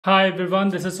Hi everyone,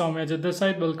 this is Soumyajit this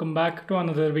side. Welcome back to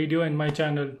another video in my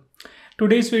channel.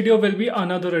 Today's video will be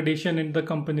another edition in the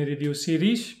company review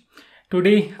series.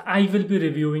 Today I will be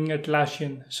reviewing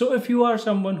Atlassian. So if you are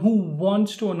someone who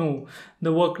wants to know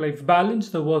the work-life balance,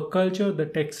 the work culture, the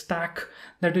tech stack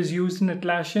that is used in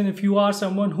Atlassian, if you are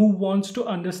someone who wants to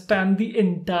understand the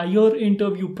entire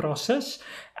interview process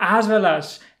as well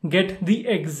as get the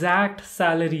exact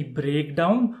salary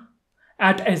breakdown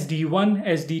at SDE1,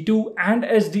 SDE2 and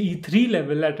SDE3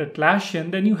 level at Atlassian,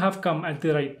 then you have come at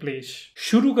the right place.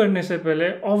 शुरू करने से पहले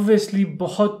obviously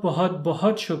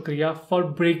बहुत शुक्रिया for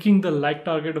breaking the like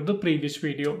target of the previous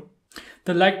video.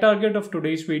 The like target of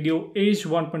today's video is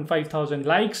 1.5 thousand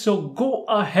likes, so go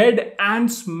ahead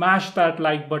and smash that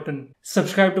like button.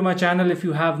 Subscribe to my channel if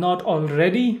you have not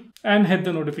already and hit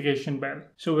the notification bell.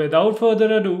 So without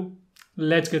further ado,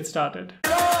 let's get started.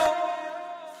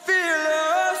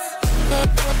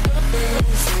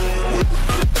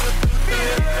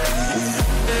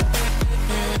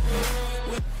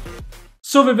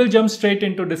 So we will jump straight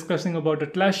into discussing about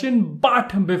Atlassian,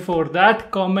 but before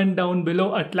that, comment down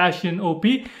below Atlassian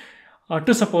OP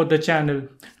to support the channel.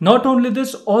 Not only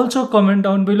this, also comment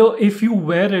down below if you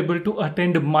were able to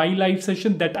attend my live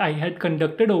session that I had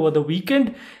conducted over the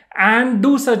weekend, and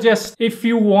do suggest if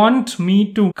you want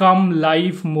me to come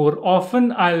live more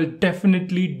often, I'll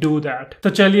definitely do that. So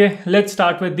chaliye, let's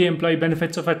start with the employee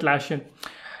benefits of Atlassian.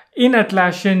 In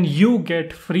Atlassian, you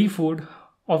get free food,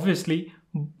 obviously.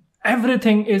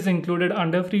 Everything is included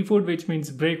under free food, which means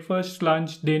breakfast,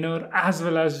 lunch, dinner, as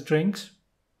well as drinks.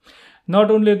 Not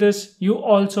only this, you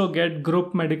also get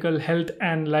group medical, health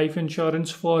and life insurance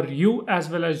for you as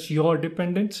well as your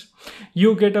dependents.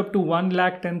 You get up to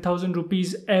 1,10,000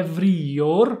 rupees every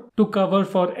year to cover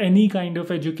for any kind of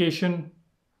education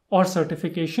or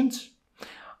certifications.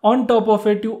 On top of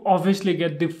it, you obviously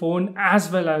get the phone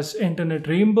as well as internet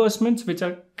reimbursements, which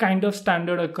are kind of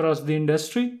standard across the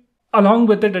industry. Along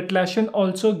with it, Atlassian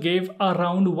also gave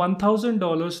around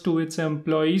 $1,000 to its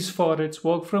employees for its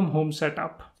work from home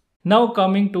setup. Now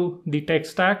coming to the tech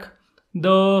stack,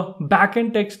 the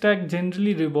backend tech stack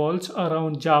generally revolves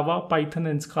around Java, Python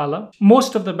and Scala.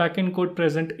 Most of the backend code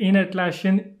present in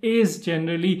Atlassian is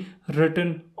generally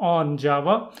written on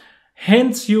Java.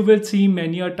 Hence, you will see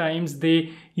many a times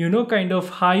they, kind of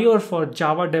hire for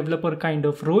Java developer kind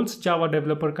of roles, Java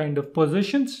developer kind of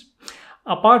positions.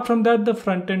 Apart from that, the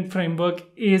front-end framework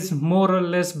is more or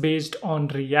less based on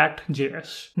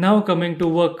React.js. Now coming to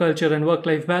work culture and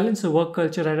work-life balance. The work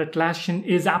culture at Atlassian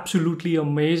is absolutely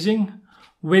amazing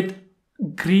with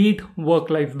great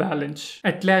work-life balance.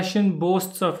 Atlassian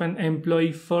boasts of an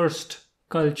employee-first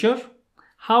culture.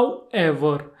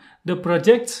 However, the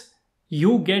projects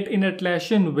you get in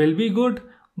Atlassian will be good,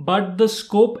 but the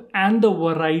scope and the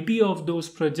variety of those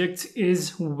projects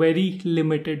is very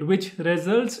limited, which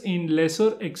results in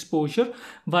lesser exposure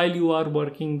while you are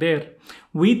working there.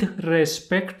 With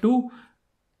respect to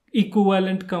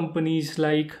equivalent companies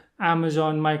like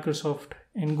Amazon, Microsoft,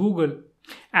 and Google.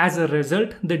 As a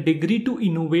result, the degree to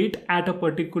innovate at a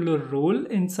particular role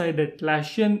inside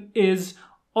Atlassian is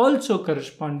also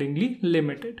correspondingly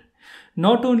limited.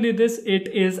 Not only this, it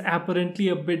is apparently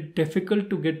a bit difficult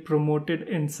to get promoted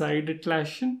inside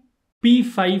Atlassian.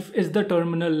 P5 is the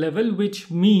terminal level, which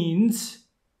means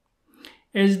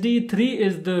SDE3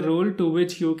 is the role to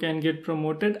which you can get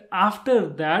promoted. After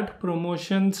that,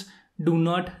 promotions do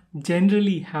not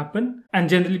generally happen and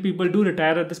generally people do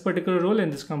retire at this particular role in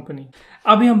this company.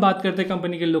 अभी हम बात करते हैं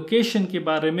company के location के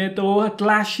बारे में. तो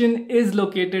Atlassian is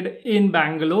located in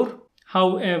Bangalore.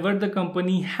 However, the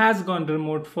company has gone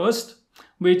remote first,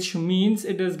 which means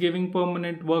it is giving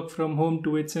permanent work from home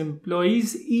to its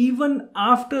employees even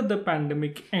after the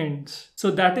pandemic ends. So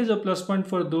that is a plus point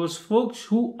for those folks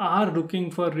who are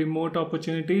looking for remote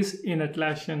opportunities in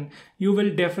Atlassian. You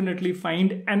will definitely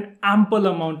find an ample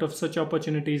amount of such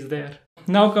opportunities there.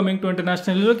 Now coming to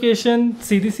international relocation,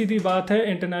 सीधी बात है,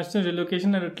 international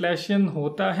relocation at Atlassian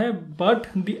होता है, but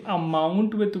the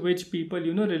amount with which people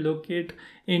relocate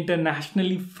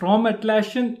internationally from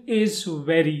Atlassian is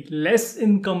very less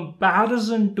in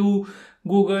comparison to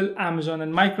Google, Amazon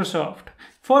and Microsoft.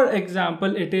 For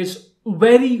example, it is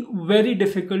very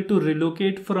difficult to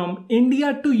relocate from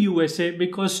India to USA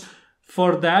because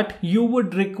for that, you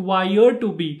would require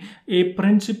to be a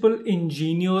principal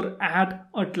engineer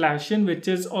at Atlassian, which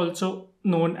is also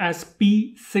known as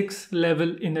P6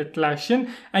 level in Atlassian,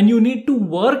 and you need to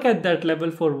work at that level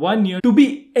for 1 year to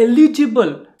be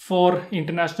eligible for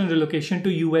international relocation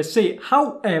to USA.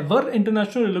 However,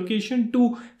 international relocation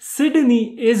to Sydney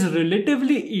is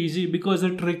relatively easy because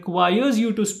it requires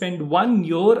you to spend 1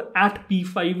 year at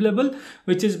P5 level,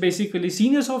 which is basically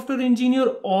senior software engineer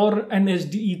or an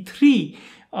SDE3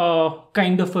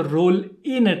 kind of a role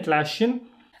in Atlassian.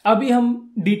 अभी हम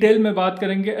detail में बात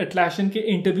करेंगे Atlassian के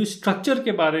interview structure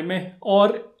के बारे में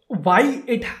और why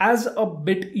it has a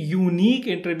bit unique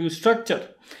interview structure.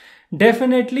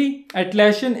 Definitely,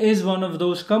 Atlassian is one of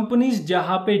those companies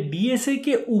जहाँ पे DSA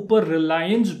के ऊपर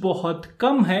reliance बहुत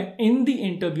कम है in the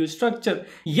interview structure.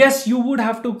 Yes, you would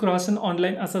have to cross an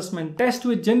online assessment test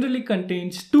which generally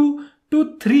contains 2 to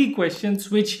 3 questions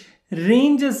which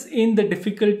ranges in the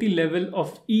difficulty level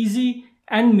of easy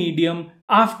and medium.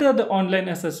 After the online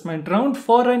assessment round,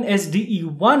 for an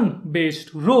SDE1 based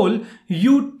role,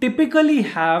 you typically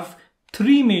have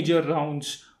 3 major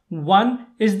rounds. One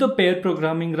is the pair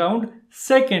programming round,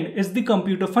 second is the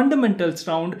computer fundamentals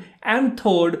round, and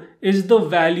third is the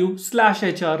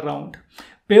value/HR round.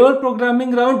 Pair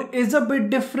programming round is a bit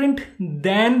different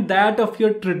than that of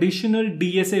your traditional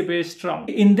DSA based round.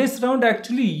 In this round,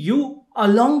 actually, you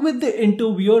along with the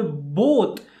interviewer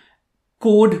both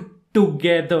code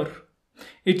together.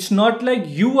 It's not like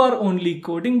you are only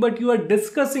coding, but you are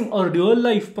discussing a real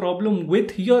life problem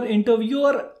with your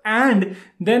interviewer and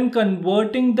then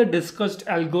converting the discussed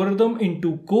algorithm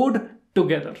into code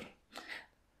together.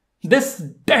 This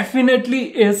definitely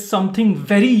is something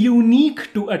very unique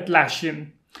to Atlassian.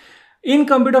 In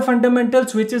computer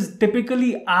fundamentals, which is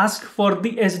typically asked for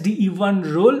the SDE1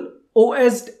 role,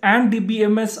 OS and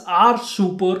DBMS are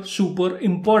super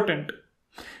important.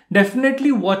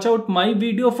 Definitely watch out my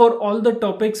video for all the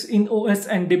topics in OS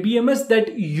and DBMS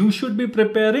that you should be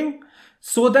preparing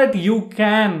so that you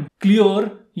can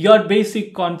clear your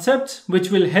basic concepts which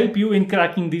will help you in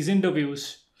cracking these interviews.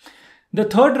 The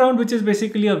third round, which is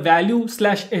basically a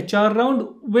value/HR round,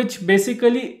 which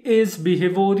basically is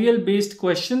behavioral based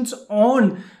questions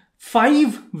on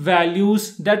 5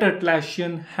 values that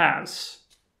Atlassian has.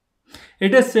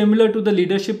 It is similar to the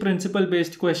leadership principle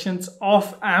based questions of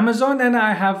Amazon, and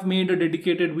I have made a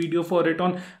dedicated video for it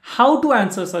on how to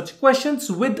answer such questions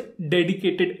with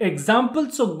dedicated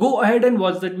examples. So go ahead and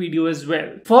watch that video as well.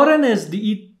 For an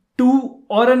SDE2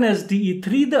 or an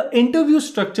SDE3, the interview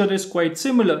structure is quite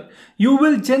similar. You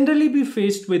will generally be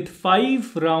faced with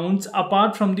 5 rounds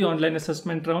apart from the online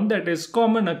assessment round that is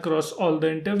common across all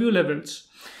the interview levels.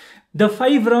 The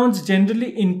 5 rounds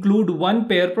generally include 1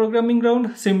 pair programming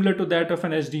round similar to that of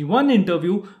an SD1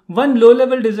 interview, 1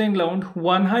 low-level design round,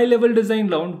 1 high-level design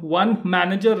round, 1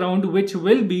 manager round which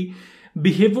will be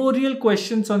behavioral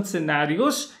questions on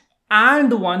scenarios,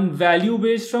 and 1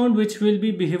 value-based round which will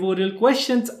be behavioral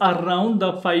questions around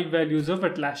the 5 values of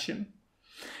Atlassian.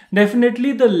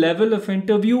 Definitely the level of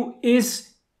interview is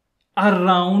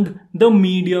around the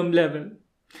medium level.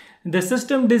 The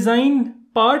system design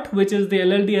part, which is the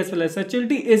LLD as well as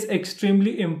HLD, is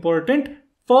extremely important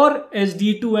for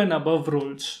SD2 and above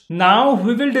roles. Now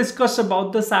we will discuss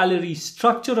about the salary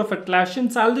structure of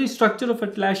Atlassian. Salary structure of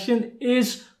Atlassian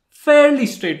is fairly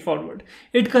straightforward.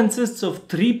 It consists of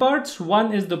 3 parts.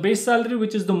 One is the base salary,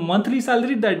 which is the monthly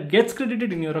salary that gets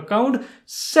credited in your account.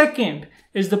 Second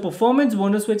is the performance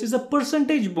bonus, which is a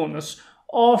percentage bonus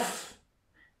of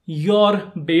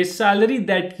your base salary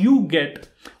that you get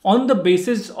on the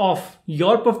basis of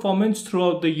your performance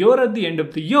throughout the year at the end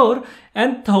of the year.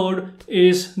 And third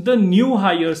is the new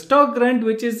hire stock grant,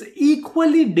 which is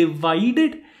equally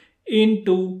divided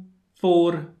into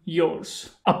 4 years.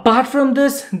 Apart from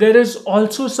this, there is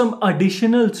also some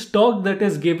additional stock that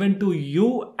is given to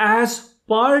you as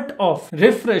part of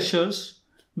refreshers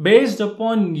based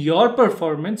upon your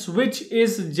performance, which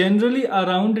is generally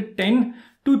around 10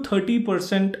 to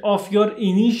 30% of your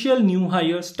initial new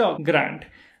hire stock grant.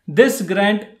 This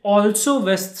grant also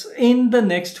vests in the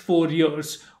next 4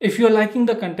 years. If you're liking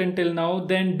the content till now,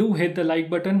 then do hit the like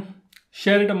button,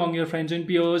 share it among your friends and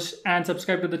peers, and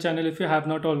subscribe to the channel if you have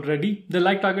not already. The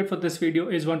like target for this video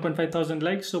is 1,500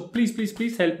 likes, so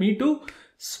please help me to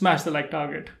smash the like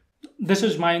target. This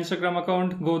is my Instagram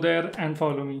account. Go there and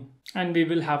follow me, and we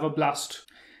will have a blast.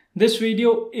 This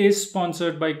video is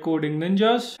sponsored by Coding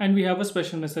Ninjas, and we have a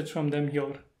special message from them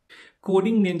here.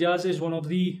 Coding Ninjas is one of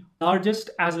the largest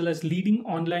as well as leading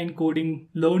online coding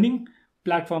learning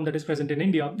platform that is present in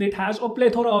India. It has a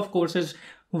plethora of courses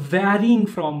varying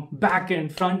from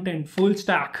backend, frontend, full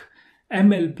stack,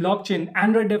 ML, blockchain,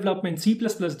 Android development, C++,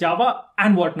 Java,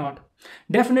 and whatnot.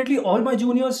 Definitely all my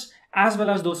juniors as well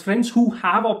as those friends who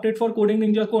have opted for Coding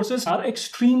Ninja courses are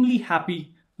extremely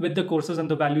happy with the courses and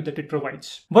the value that it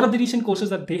provides. One of the recent courses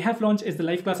that they have launched is the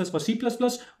live classes for C++,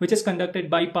 which is conducted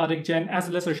by Parik Jain as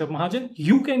well as Rishabh Mahajan.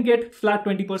 You can get flat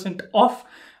 20% off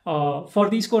for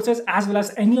these courses as well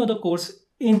as any other course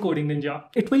in Coding Ninja.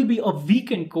 It will be a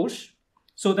weekend course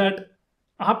so that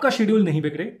आपका schedule नहीं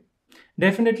बिगड़े.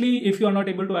 Definitely, if you are not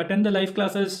able to attend the live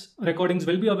classes, recordings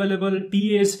will be available,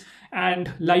 TAs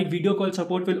and live video call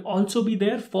support will also be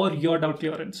there for your doubt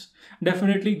clearance.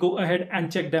 Definitely go ahead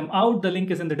and check them out. The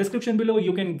link is in the description below.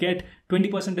 You can get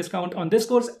 20% discount on this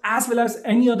course as well as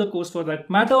any other course for that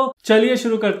matter. चलिए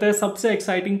शुरू करते हैं सबसे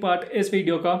exciting part इस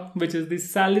video का, which is the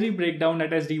salary breakdown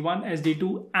at SD1,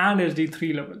 SD2 and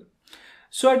SD3 level.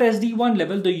 So at SD1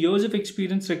 level, the years of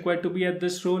experience required to be at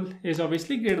this role is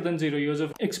obviously greater than 0 years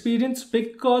of experience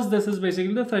because this is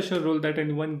basically the fresher role that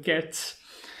anyone gets.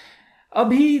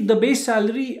 Abhi, the base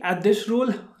salary at this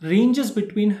role ranges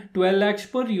between 12 lakhs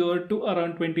per year to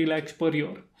around 20 lakhs per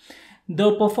year.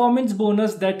 The performance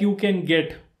bonus that you can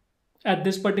get at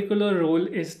this particular role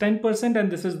is 10%,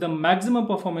 and this is the maximum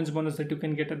performance bonus that you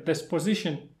can get at this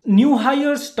position. New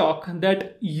hire stock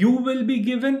that you will be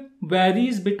given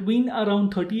varies between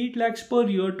around 38 lakhs per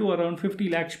year to around 50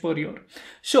 lakhs per year.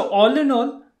 So all in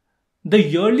all, the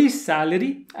yearly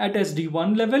salary at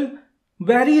SD1 level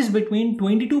varies between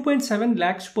 22.7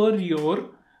 lakhs per year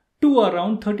to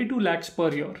around 32 lakhs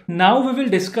per year. Now we will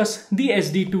discuss the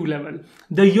SD2 level.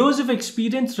 The years of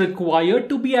experience required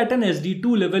to be at an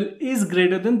SD2 level is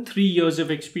greater than 3 years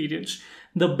of experience.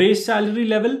 The base salary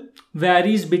level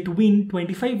varies between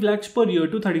 25 lakhs per year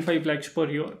to 35 lakhs per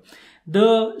year.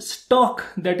 The stock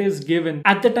that is given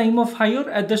at the time of hire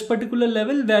at this particular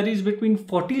level varies between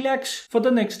 40 lakhs for the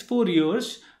next 4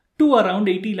 years to around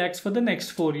 80 lakhs for the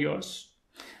next 4 years.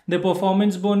 The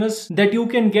performance bonus that you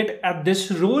can get at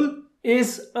this role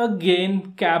is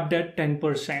again capped at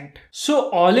 10%. So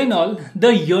all in all,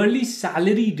 the yearly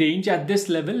salary range at this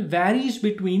level varies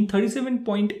between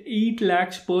 37.8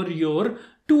 lakhs per year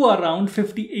to around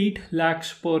 58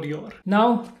 lakhs per year.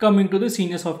 Now coming to the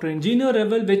senior software engineer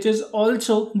level, which is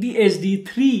also the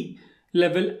SD3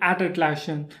 level at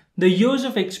Atlassian. The years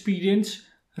of experience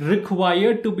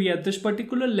required to be at this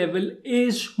particular level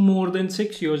is more than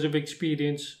 6 years of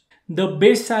experience. The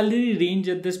base salary range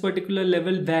at this particular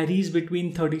level varies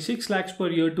between 36 lakhs per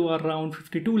year to around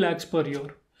 52 lakhs per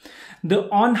year. The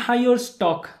on-hire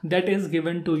stock that is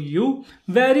given to you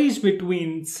varies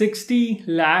between 60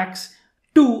 lakhs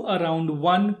to around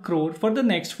 1 crore for the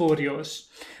next 4 years.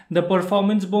 The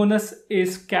performance bonus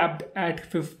is capped at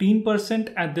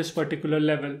 15% at this particular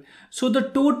level. So the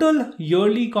total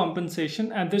yearly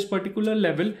compensation at this particular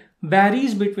level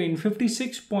varies between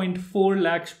 56.4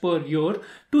 lakhs per year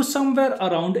to somewhere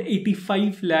around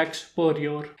 85 lakhs per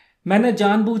year. मैंने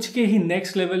जानबूझ के ही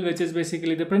next level, which is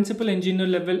basically the principal engineer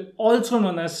level, also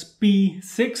known as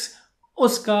P6,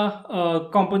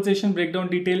 उसका compensation breakdown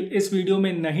detail इस video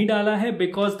में नहीं डाला है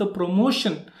because the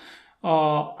promotion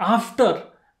after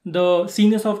the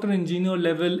senior software engineer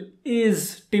level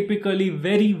is typically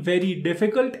very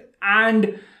difficult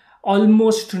and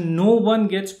almost no one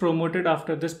gets promoted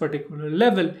after this particular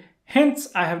level. Hence,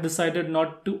 I have decided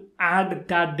not to add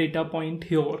that data point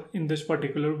here in this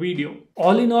particular video.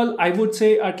 All in all, I would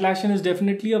say Atlassian is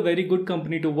definitely a very good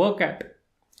company to work at.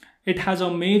 It has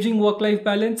amazing work-life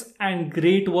balance and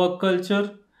great work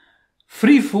culture.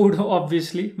 Free food,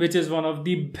 obviously, which is one of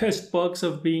the best perks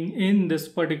of being in this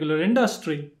particular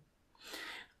industry.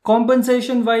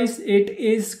 Compensation-wise, it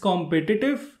is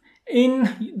competitive.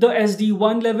 In the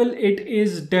SD1 level, it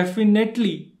is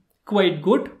definitely quite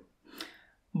good.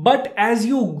 But as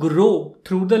you grow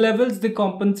through the levels, the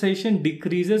compensation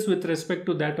decreases with respect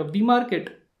to that of the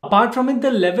market. Apart from it,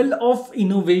 the level of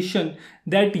innovation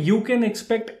that you can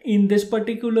expect in this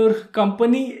particular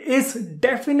company is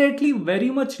definitely very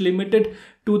much limited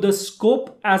to the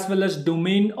scope as well as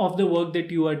domain of the work that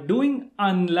you are doing,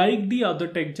 unlike the other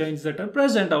tech giants that are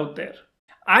present out there.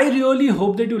 I really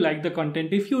hope that you like the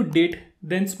content. If you did,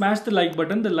 then smash the like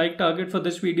button. The like target for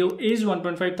this video is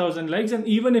 1.5 thousand likes, and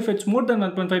even if it's more than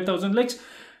 1.5 thousand likes,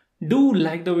 do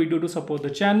like the video to support the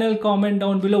channel. Comment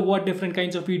down below what different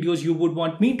kinds of videos you would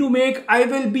want me to make. I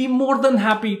will be more than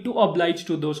happy to oblige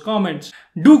to those comments.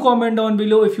 Do comment down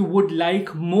below if you would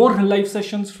like more live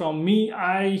sessions from me.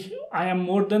 I am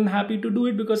more than happy to do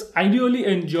it because I really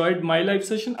enjoyed my live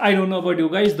session. I don't know about you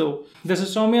guys though. This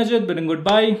is Soumyajit bidding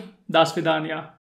goodbye. Das Vidanya.